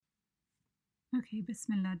Okay,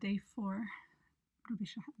 Bismillah, day 4.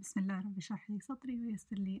 بسم الله رب اشرح لي صدري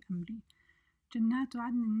ويسر لي أمري. جنات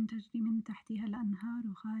عدن تجري من تحتها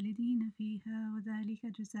الأنهار خالدين فيها وذلك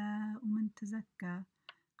جزاء من تزكى.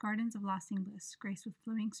 Gardens of lasting bliss, graced with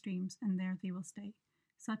flowing streams, and there they will stay.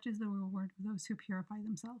 Such is the reward of those who purify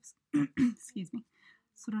themselves. Excuse me.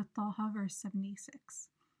 Surah Taha, verse 76.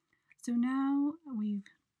 So now we've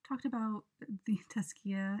talked about the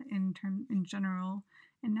Tazkiyah in general,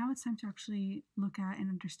 and now it's time to actually look at and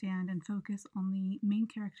understand and focus on the main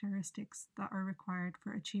characteristics that are required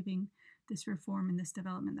for achieving this reform and this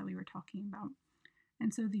development that we were talking about.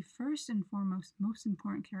 And so the first and foremost, most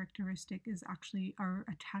important characteristic is actually our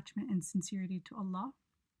attachment and sincerity to Allah.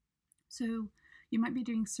 So you might be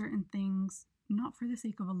doing certain things not for the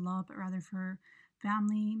sake of Allah, but rather for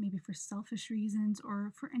family, maybe for selfish reasons,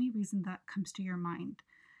 or for any reason that comes to your mind.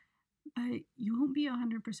 But you won't be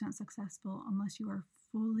 100% successful unless you are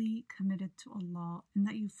fully committed to Allah and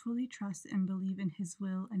that you fully trust and believe in His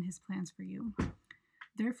will and His plans for you.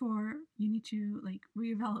 Therefore, you need to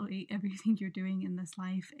reevaluate everything you're doing in this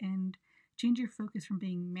life and change your focus from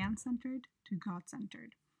being man-centered to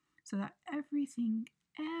God-centered, so that everything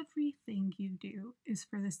you do is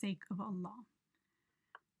for the sake of Allah.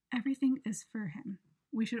 Everything is for Him.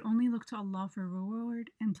 We should only look to Allah for reward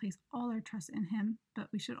and place all our trust in Him, but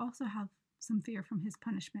we should also have some fear from His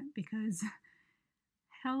punishment, because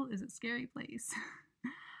hell is a scary place.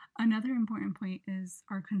 Another important point is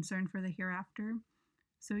our concern for the hereafter.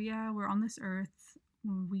 So yeah, we're on this earth.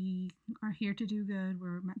 We are here to do good.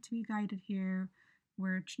 We're meant to be guided here.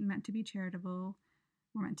 We're meant to be charitable.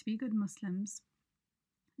 We're meant to be good Muslims.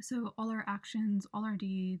 So all our actions, all our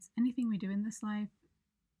deeds, anything we do in this life,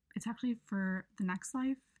 it's actually for the next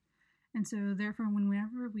life. And so therefore,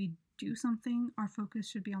 whenever we do something, our focus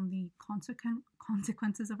should be on the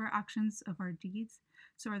consequences of our actions, of our deeds.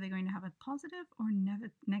 So are they going to have a positive or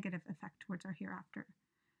negative effect towards our hereafter?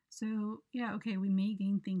 So yeah, okay, we may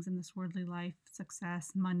gain things in this worldly life,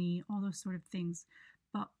 success, money, all those sort of things.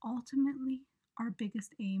 But ultimately, our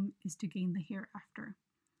biggest aim is to gain the hereafter.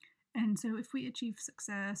 And so if we achieve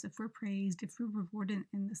success, if we're praised, if we're rewarded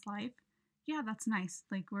in this life, yeah, that's nice.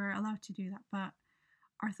 We're allowed to do that. But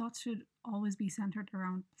our thoughts should always be centered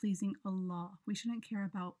around pleasing Allah. We shouldn't care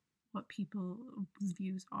about what people's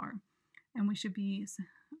views are. And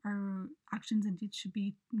our actions and deeds should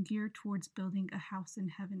be geared towards building a house in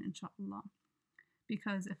heaven, inshallah.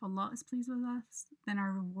 Because if Allah is pleased with us, then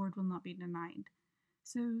our reward will not be denied.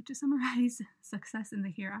 So to summarize, success in the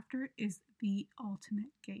hereafter is the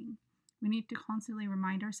ultimate gain. We need to constantly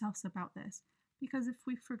remind ourselves about this, because if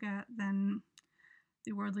we forget, then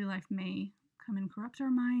the worldly life may come and corrupt our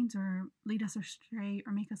minds or lead us astray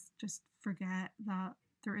or make us just forget that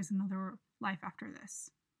there is another life after this.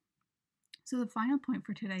 So the final point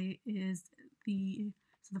for today is the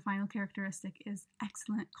final characteristic is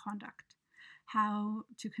excellent conduct. How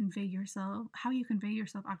you convey yourself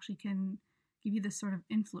actually can give you this sort of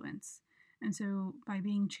influence. And so by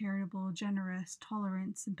being charitable, generous,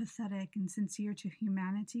 tolerant, sympathetic, and sincere to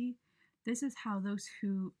humanity, this is how those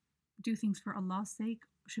who do things for Allah's sake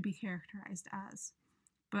should be characterized as.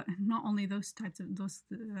 But not only those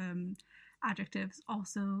adjectives,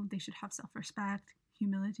 also they should have self-respect,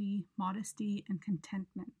 humility, modesty, and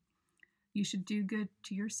contentment. You should do good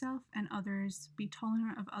to yourself and others, be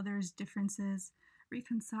tolerant of others' differences,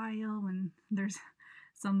 reconcile when there's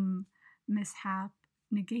some mishap,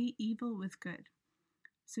 negate evil with good.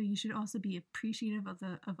 So you should also be appreciative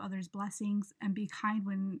of others' blessings and be kind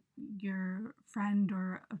when your friend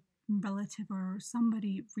or a relative or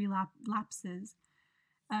somebody relapses.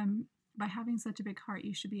 By having such a big heart,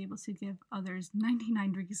 you should be able to give others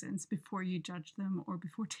 99 reasons before you judge them or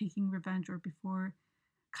before taking revenge or before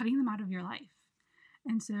cutting them out of your life.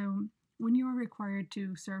 And so when you are required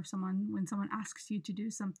to serve someone, when someone asks you to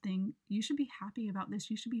do something, you should be happy about this.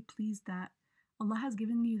 You should be pleased that Allah has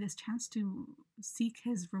given you this chance to seek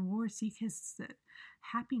His reward, seek His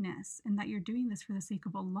happiness, and that you're doing this for the sake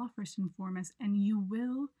of Allah first and foremost, and you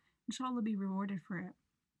will, inshallah, be rewarded for it.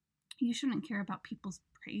 You shouldn't care about people's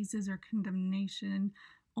praises or condemnation.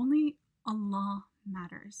 Only Allah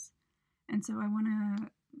matters. And so I want to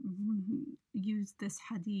use this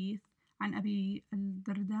hadith عن أبي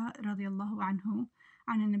الدرداء رضي الله عنه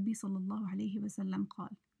عن النبي صلى الله عليه وسلم قال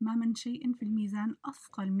ما من شيء في الميزان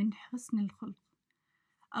أثقل من حسن الخلق.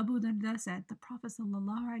 Abu Darda said, the Prophet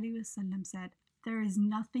ﷺ said, there is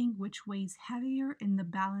nothing which weighs heavier in the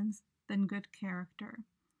balance than good character.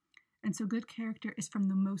 And so good character is from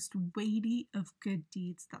the most weighty of good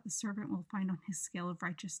deeds that the servant will find on his scale of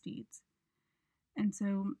righteous deeds. And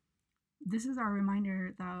so this is our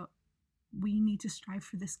reminder that we need to strive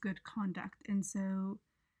for this good conduct. And so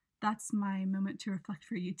that's my moment to reflect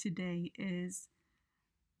for you today, is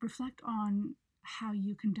reflect on how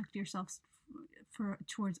you conduct yourself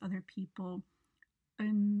towards other people.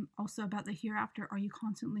 And also about the hereafter. Are you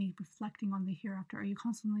constantly reflecting on the hereafter? Are you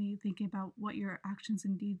constantly thinking about what your actions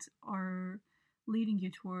and deeds are leading you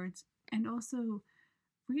towards? And also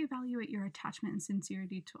reevaluate your attachment and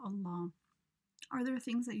sincerity to Allah. Are there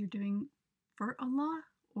things that you're doing for Allah,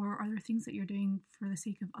 or are there things that you're doing for the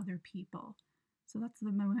sake of other people? So that's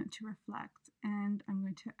the moment to reflect. And I'm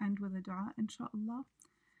going to end with a dua, inshallah.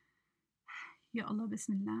 Ya Allah,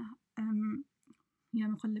 Bismillah. Ya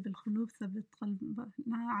Muqallib al-Khulub, Thabbit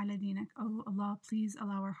qalbana ala dinak. Oh Allah, please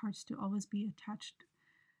allow our hearts to always be attached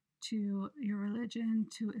to your religion,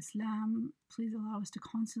 to Islam. Please allow us to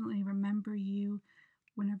constantly remember you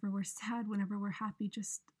whenever we're sad, whenever we're happy.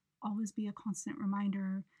 Just always be a constant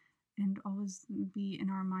reminder and always be in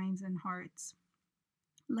our minds and hearts.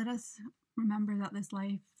 Let us remember that this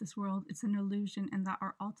life, this world, it's an illusion, and that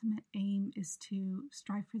our ultimate aim is to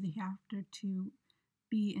strive for the hereafter, to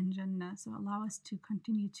be in Jannah. So allow us to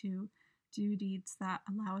continue to do deeds that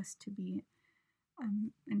allow us to be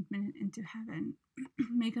admitted into heaven.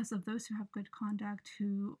 Make us of those who have good conduct,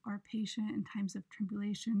 who are patient in times of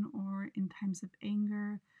tribulation or in times of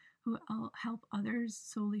anger, who help others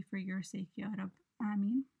solely for your sake, Ya Rab.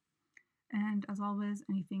 Ameen. And as always,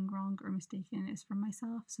 anything wrong or mistaken is from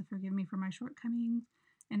myself, so forgive me for my shortcomings,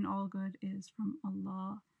 and all good is from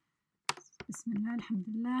Allah. Bismillah,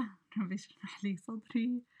 alhamdulillah, Rabbi shrah li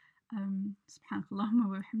sadri. سبحانك اللهم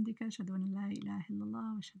وبحمدك أشهد أن لا إله إلا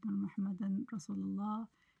الله وأشهد أن محمدا رسول الله.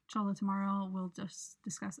 Inshallah, tomorrow we'll just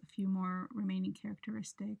discuss a few more remaining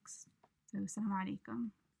characteristics. So, assalamu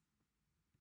alaikum.